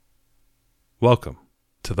Welcome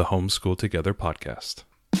to the Homeschool Together podcast.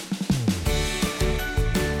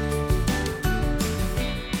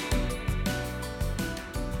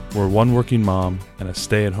 Where one working mom and a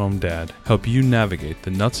stay-at-home dad help you navigate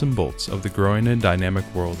the nuts and bolts of the growing and dynamic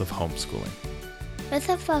world of homeschooling. With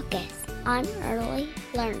a focus on early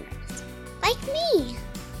learners, like me.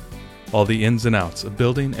 All the ins and outs of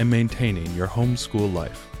building and maintaining your homeschool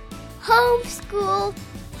life. Homeschool.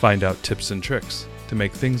 Find out tips and tricks to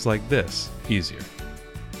make things like this easier.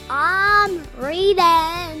 I'm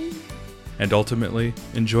reading. And ultimately,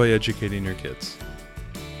 enjoy educating your kids.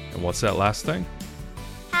 And what's that last thing?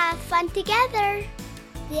 Have fun together.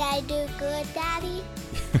 Did I do good, Daddy?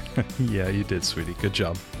 Yeah, you did, sweetie. Good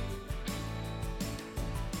job.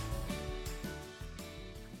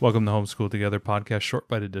 Welcome to Homeschool Together podcast, short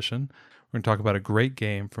bite edition. We're going to talk about a great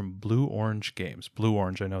game from Blue Orange Games. Blue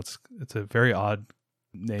Orange, I know it's a very odd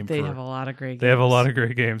name. They have a lot of great games. They have a lot of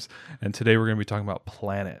great games. And today we're going to be talking about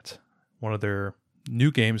Planet, one of their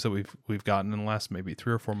new games that we've gotten in the last maybe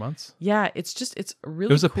 3 or 4 months. Yeah, it's really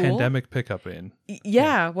It was a cool. pandemic pickup in.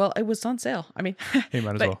 Yeah, well, it was on sale. I mean, Hey,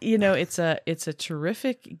 might as but well. you know, it's a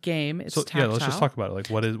terrific game. It's tactile. Yeah, let's just talk about it. Like,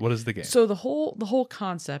 what is the game? So the whole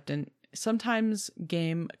concept, and sometimes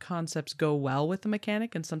game concepts go well with the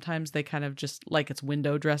mechanic, and sometimes they kind of just like it's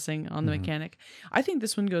window dressing on the mechanic. I think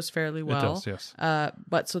this one goes fairly well. It does, yes.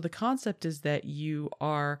 But so the concept is that you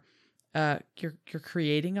are you're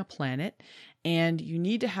creating a planet, and you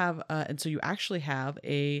need to have and so you actually have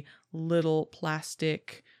a little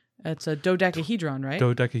plastic. It's a dodecahedron, right?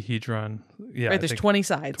 Dodecahedron. Yeah. Right. There's 20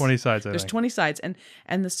 sides. 20 sides. There's 20 sides,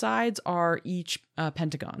 and the sides are each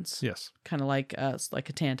pentagons. Yes. Kind of like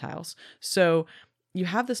Catan tiles. So you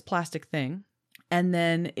have this plastic thing, and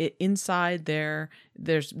then inside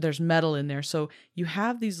there's metal in there. So you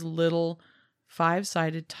have these little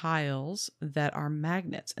 5-sided tiles that are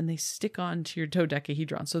magnets, and they stick onto your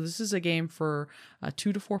dodecahedron. So this is a game for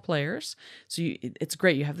 2 to 4 players. So it's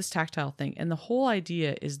great. You have this tactile thing, and the whole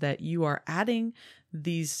idea is that you are snapping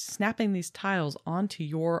these tiles onto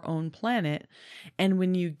your own planet, and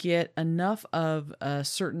when you get enough of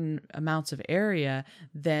certain amounts of area,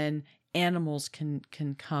 then animals can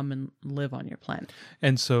come and live on your planet.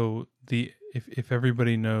 And so if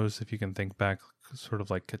everybody knows, if you can think back, sort of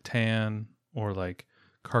like Catan or like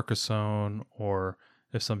Carcassonne, or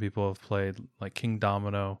if some people have played like King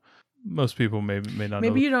Domino, most people may not know.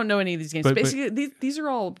 Maybe you don't know any of these games. But basically, these are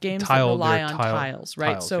all games that rely on tiles,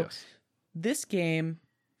 right? Tiles, so yes. this game,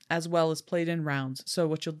 as well, is played in rounds. So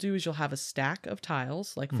what you'll do is you'll have a stack of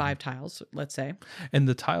tiles, like 5 tiles, let's say. And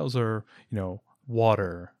the tiles are,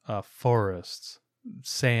 water, forests,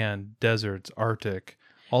 sand, deserts, Arctic,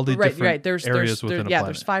 all the different areas within a planet.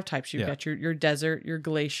 There's 5 types. You've got your desert, your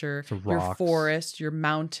glacier, your forest, your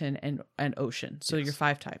mountain, and ocean. So your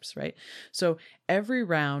 5 types, right? So every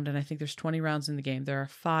round, and I think there's 20 rounds in the game, there are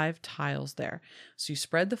 5 tiles there. So you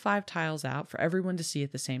spread the 5 tiles out for everyone to see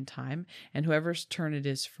at the same time, and whoever's turn it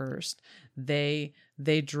is first, they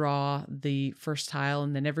draw the first tile,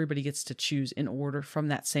 and then everybody gets to choose in order from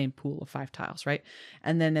that same pool of 5 tiles, right?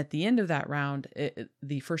 And then at the end of that round,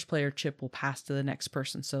 the first player chip will pass to the next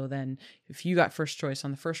person. So then if you got first choice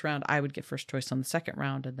on the first round, I would get first choice on the second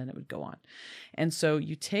round, and then it would go on. And so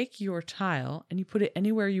you take your tile and you put it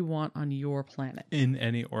anywhere you want on your planet. In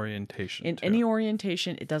any orientation. Any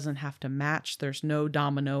orientation. It doesn't have to match. There's no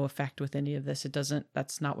domino effect with any of this.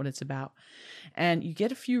 That's not what it's about. And you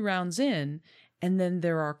get a few rounds in, and then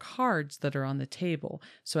there are cards that are on the table.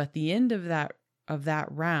 So at the end of that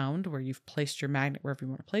round, where you've placed your magnet wherever you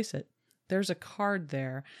want to place it, there's a card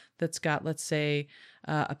there that's got, let's say,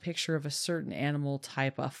 a picture of a certain animal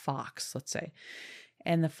type, a fox, let's say.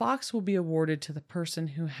 And the fox will be awarded to the person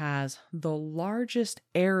who has the largest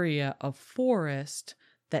area of forest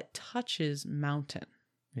that touches mountain.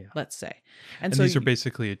 Yeah. Let's say. And so these are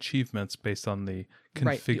basically achievements based on the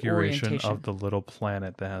configuration orientation of the little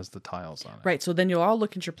planet that has the tiles on it. Right. So then you'll all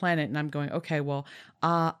look at your planet, and I'm going, okay, well,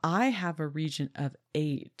 I have a region of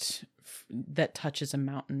 8 that touches a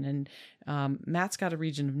mountain, and Matt's got a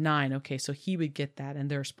region of 9. Okay, so he would get that, and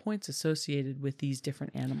there's points associated with these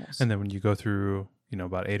different animals. And then when you go through,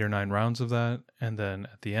 about 8 or 9 rounds of that, and then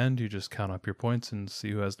at the end, you just count up your points and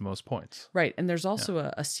see who has the most points. Right. And there's also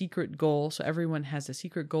a secret goal. So everyone has a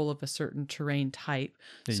secret goal of a certain terrain type.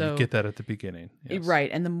 Yeah, so you get that at the beginning. Yes. Right.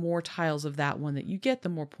 And the more tiles of that one that you get, the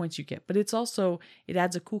more points you get. But it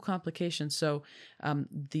adds a cool complication. So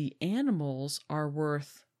the animals are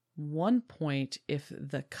worth 1 point if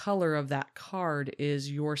the color of that card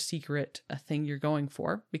is your secret, a thing you're going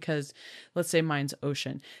for. Because let's say mine's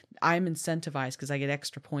ocean. I'm incentivized because I get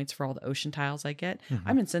extra points for all the ocean tiles I get.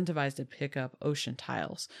 I'm incentivized to pick up ocean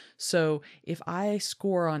tiles. So if I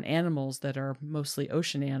score on animals that are mostly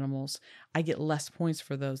ocean animals, I get less points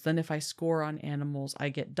for those. Then if I score on animals, I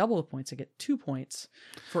get double the points. I get 2 points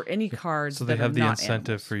for any cards. So they have the incentive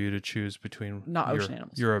animals. for you to choose between ocean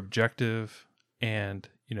animals. Your objective and,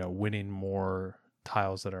 winning more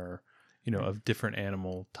tiles that are, of different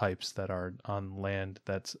animal types that are on land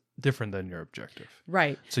that's different than your objective.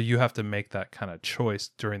 Right. So you have to make that kind of choice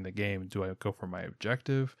during the game. Do I go for my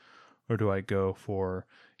objective or do I go for,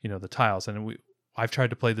 the tiles? And I've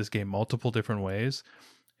tried to play this game multiple different ways,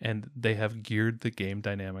 and they have geared the game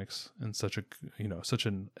dynamics in such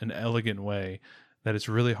an elegant way that it's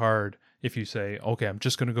really hard if you say, okay, I'm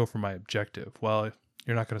just going to go for my objective. Well,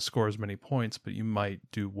 you're not going to score as many points, but you might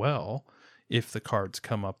do well if the cards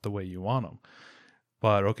come up the way you want them.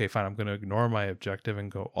 But okay, fine, I'm going to ignore my objective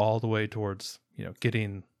and go all the way towards,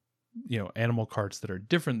 getting, animal cards that are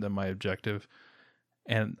different than my objective.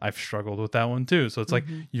 And I've struggled with that one too. So it's like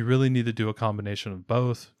you really need to do a combination of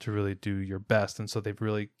both to really do your best. And so they've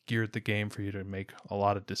really geared the game for you to make a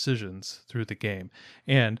lot of decisions through the game.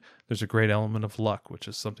 And there's a great element of luck, which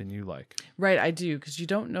is something you like. Right, I do, because you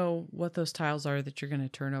don't know what those tiles are that you're going to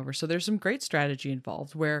turn over. So there's some great strategy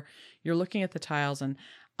involved where you're looking at the tiles, and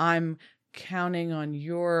I'm counting on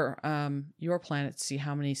your planet to see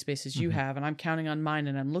how many spaces you have, and I'm counting on mine,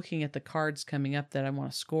 and I'm looking at the cards coming up that I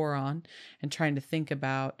want to score on and trying to think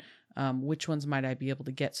about which ones might I be able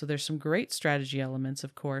to get. So there's some great strategy elements.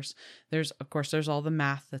 Of course there's all the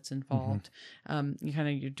math that's involved.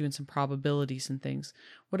 You're doing some probabilities and things.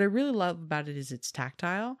 What I really love about it is it's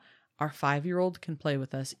tactile. Our 5-year-old can play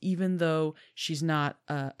with us, even though she's not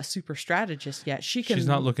a super strategist yet. She's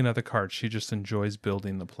not looking at the cards. She just enjoys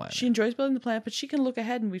building the planet. She enjoys building the planet, but she can look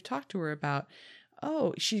ahead, and we've talked to her about,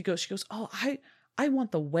 she goes, I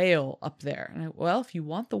want the whale up there. And well, if you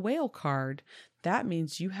want the whale card, that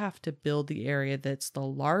means you have to build the area that's the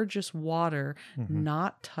largest water,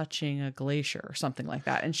 not touching a glacier or something like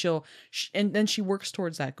that. And and then she works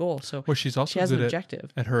towards that goal. So she's also she has good an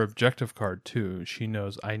objective. At her objective card too. She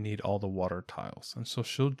knows I need all the water tiles, and so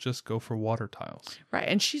she'll just go for water tiles. Right,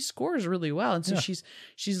 and she scores really well, and so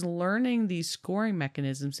she's learning these scoring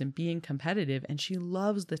mechanisms and being competitive, and she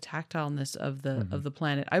loves the tactileness of the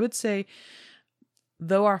planet. I would say,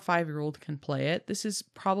 though our 5-year-old can play it, this is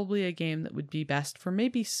probably a game that would be best for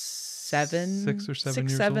maybe 6 or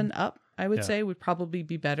 7 up. I would say would probably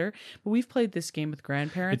be better. But we've played this game with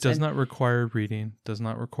grandparents. It does not require reading, does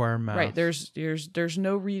not require math. Right. There's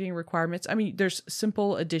no reading requirements. I mean, there's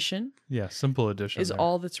simple addition. Yeah, simple addition is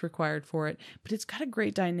all that's required for it. But it's got a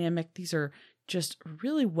great dynamic. These are just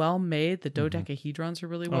really well made. The dodecahedrons are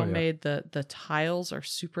really well made. The tiles are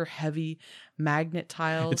super heavy magnet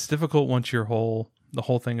tiles. It's difficult once the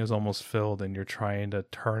whole thing is almost filled and you're trying to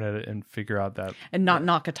turn it and figure out that and not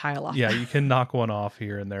knock a tile off. Yeah, you can knock one off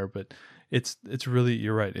here and there, but it's really,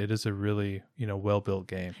 you're right, it is a really well-built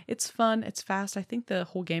game. It's fun, it's fast. I think the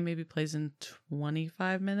whole game maybe plays in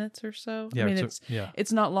 25 minutes or so. Yeah, I mean,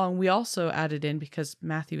 it's not long. We also added in, because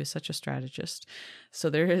Matthew is such a strategist, so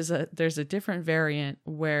there's a different variant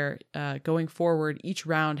where going forward, each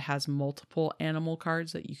round has multiple animal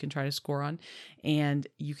cards that you can try to score on, and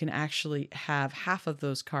you can actually have half of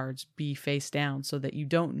those cards be face down so that you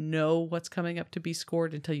don't know what's coming up to be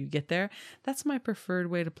scored until you get there. That's my preferred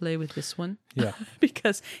way to play with this one. Yeah.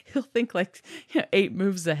 Because he'll think 8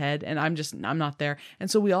 moves ahead, and I'm not there.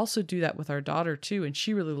 And so we also do that with our daughter too, and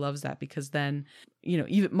she really loves that, because then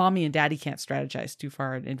even mommy and daddy can't strategize too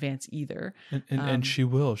far in advance either. And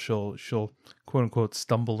she'll quote unquote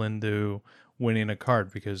stumble into winning a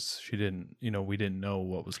card because we didn't know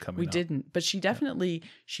what was coming. We didn't, but she definitely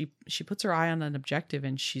she puts her eye on an objective,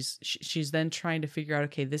 and she's then trying to figure out,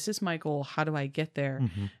 okay, this is my goal. How do I get there?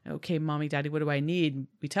 Okay, mommy, daddy, what do I need?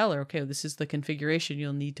 We tell her, okay, this is the configuration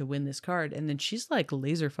you'll need to win this card, and then she's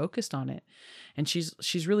laser focused on it, and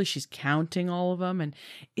she's counting all of them, and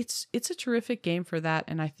it's a terrific game for that.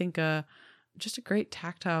 And I think just a great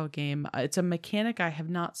tactile game. It's a mechanic I have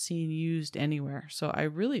not seen used anywhere, so I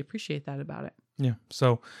really appreciate that about it. Yeah,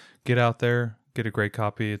 so get out there, get a great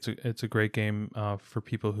copy. It's a great game for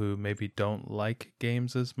people who maybe don't like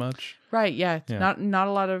games as much. Right, yeah. Not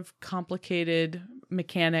a lot of complicated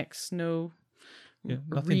mechanics, no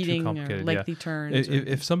reading or lengthy turns.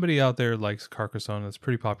 If somebody out there likes Carcassonne, it's a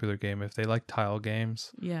pretty popular game. If they like tile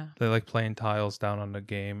games, they like playing tiles down on the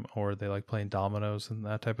game, or they like playing dominoes and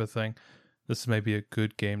that type of thing, this may be a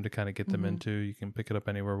good game to kind of get them into. You can pick it up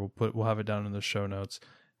anywhere. We'll have it down in the show notes.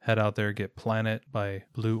 head out there, get Planet by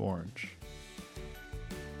Blue Orange.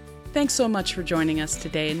 Thanks so much for joining us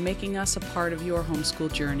today and making us a part of your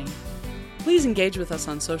homeschool journey. Please engage with us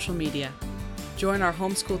on social media. Join our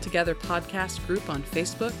Homeschool Together podcast group on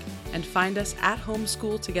Facebook and find us at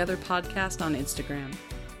Homeschool Together Podcast on Instagram.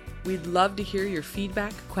 We'd love to hear your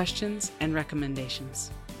feedback, questions, and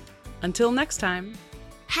recommendations. Until next time,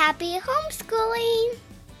 happy homeschooling!